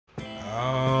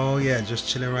yeah, just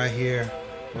chilling right here.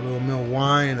 A little milk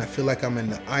wine, and I feel like I'm in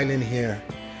the island here.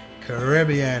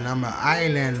 Caribbean, I'm an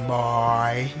island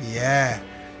boy. Yeah.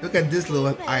 Look at this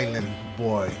little island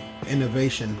boy.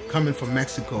 Innovation coming from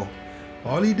Mexico.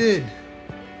 All he did,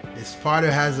 his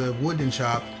father has a wooden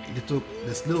shop. He took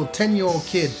this little 10-year-old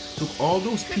kid, took all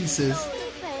those pieces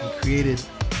and created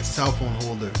a cell phone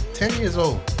holder. 10 years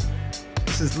old.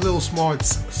 This is little small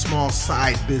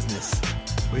side business.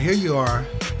 But here you are,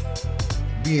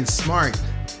 being smart,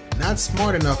 not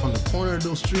smart enough on the corner of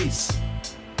those streets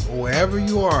or wherever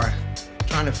you are,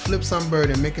 trying to flip some bird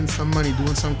and making some money,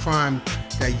 doing some crime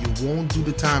that you won't do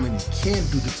the time and you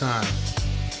can't do the time.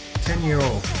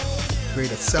 10-year-old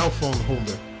create a cell phone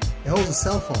holder. It holds a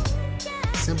cell phone.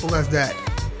 Simple as that.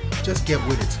 Just get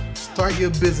with it. Start your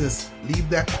business. Leave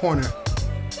that corner.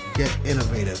 Get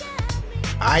innovative.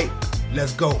 Alright,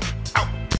 let's go.